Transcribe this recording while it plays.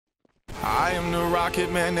I am the rocket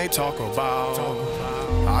man they talk about.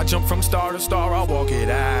 I jump from star to star, I'll walk it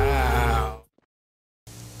out.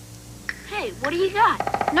 Hey, what do you got?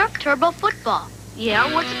 Nerf Turbo Football.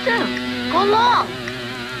 Yeah, what's it do? Go long.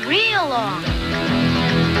 Real long.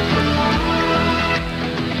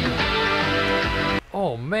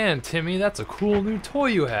 Oh man, Timmy, that's a cool new toy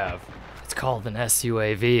you have. It's called an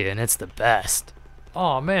SUAV, and it's the best.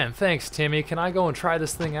 Oh man, thanks Timmy. Can I go and try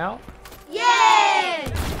this thing out? Yay!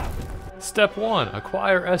 Step 1,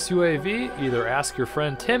 acquire SUAV. Either ask your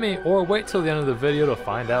friend Timmy or wait till the end of the video to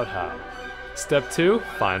find out how. Step 2,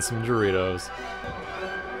 find some Doritos.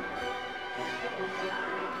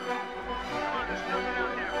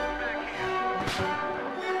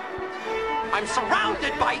 I'm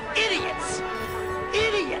surrounded by idiots!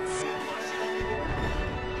 Idiots!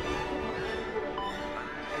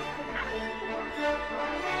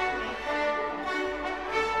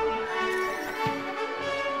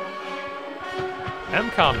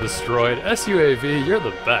 MCOM destroyed. SUAV, you're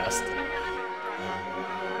the best.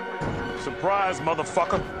 Surprise,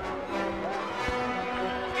 motherfucker.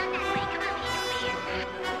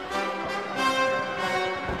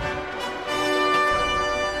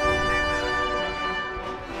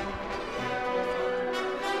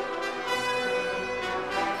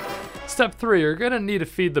 Step 3, you're gonna need to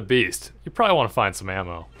feed the beast. You probably want to find some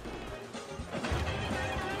ammo.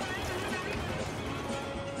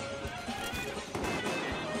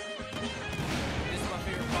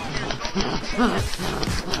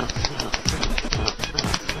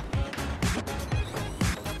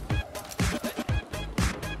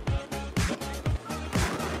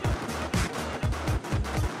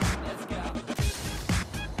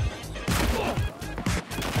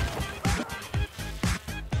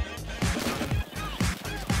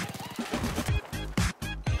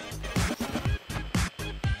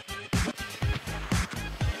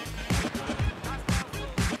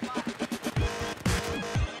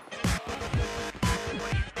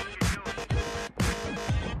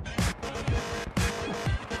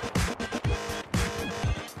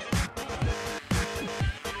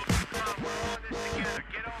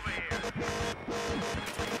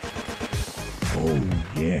 Oh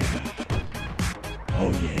yeah. Oh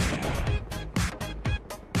yeah.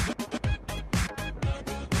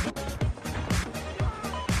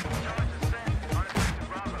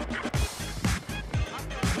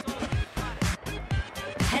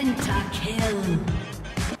 Pentakill.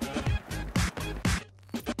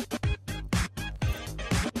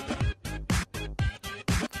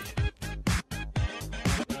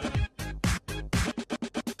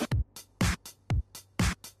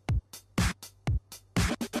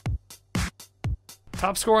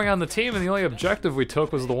 Top scoring on the team, and the only objective we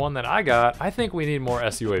took was the one that I got. I think we need more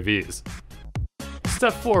SUAVs.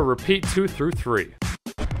 Step 4, repeat 2 through 3.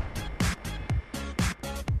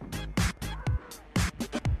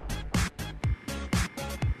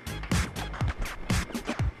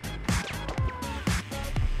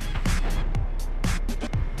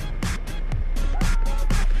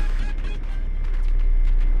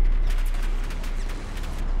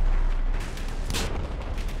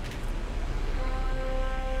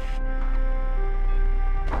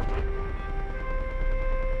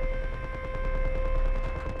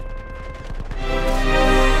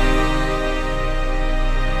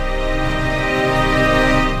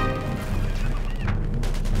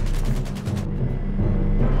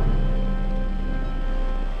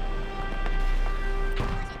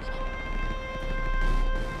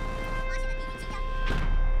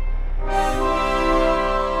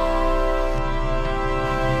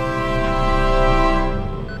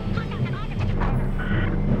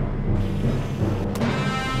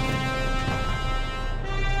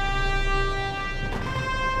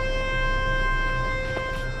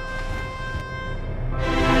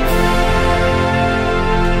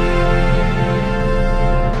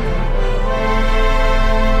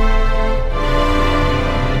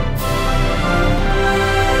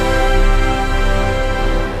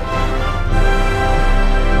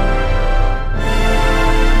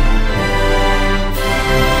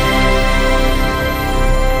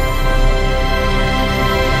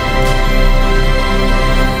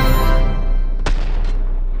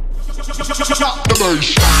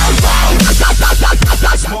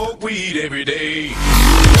 Smoke weed every day.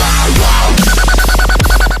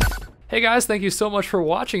 Hey guys, thank you so much for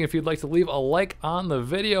watching. If you'd like to leave a like on the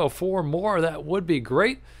video for more, that would be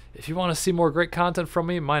great. If you want to see more great content from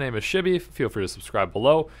me, my name is Shibby. Feel free to subscribe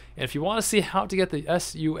below. And if you want to see how to get the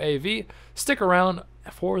SUAV, stick around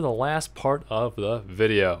for the last part of the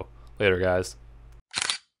video. Later, guys.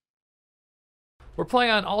 We're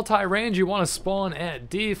playing on Altai Range. You want to spawn at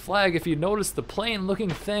D flag. If you notice the plane looking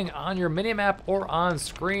thing on your minimap or on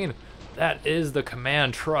screen, that is the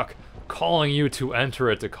command truck calling you to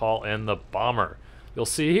enter it to call in the bomber. You'll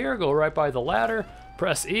see here, go right by the ladder,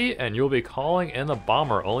 press E, and you'll be calling in the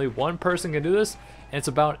bomber. Only one person can do this, and it's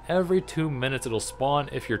about every 2 minutes it'll spawn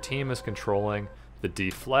if your team is controlling the D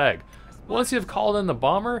flag. Once you've called in the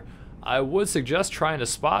bomber, I would suggest trying to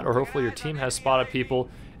spot, or hopefully your team has spotted people,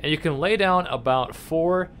 and you can lay down about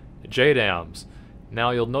 4 JDAMs. Now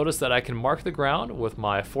you'll notice that I can mark the ground with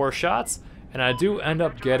my 4 shots, and I do end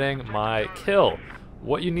up getting my kill.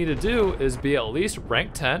 What you need to do is be at least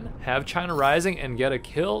rank 10, have China Rising, and get a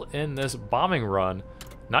kill in this bombing run.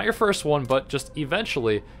 Not your first one, but just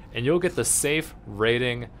eventually, and you'll get the safe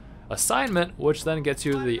rating assignment, which then gets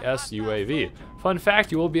you the SUAV. Fun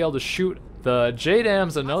fact, you will be able to shoot the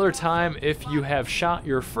JDAMs another time if you have shot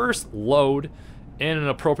your first load in an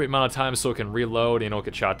appropriate amount of time so it can reload, you know,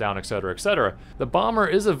 get shot down, etc., etc. The bomber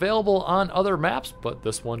is available on other maps, but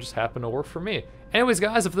this one just happened to work for me. Anyways,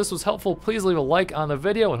 guys, if this was helpful, please leave a like on the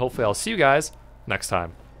video, and hopefully I'll see you guys next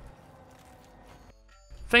time.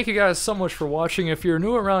 Thank you guys so much for watching. If you're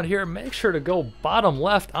new around here, make sure to go bottom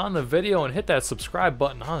left on the video and hit that subscribe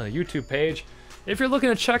button on the YouTube page. If you're looking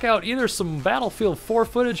to check out either some Battlefield 4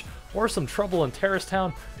 footage or some Trouble in Terrorist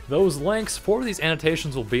Town, those links for these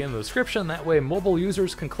annotations will be in the description. That way mobile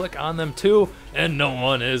users can click on them too, and no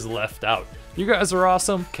one is left out. You guys are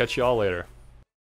awesome. Catch you all later.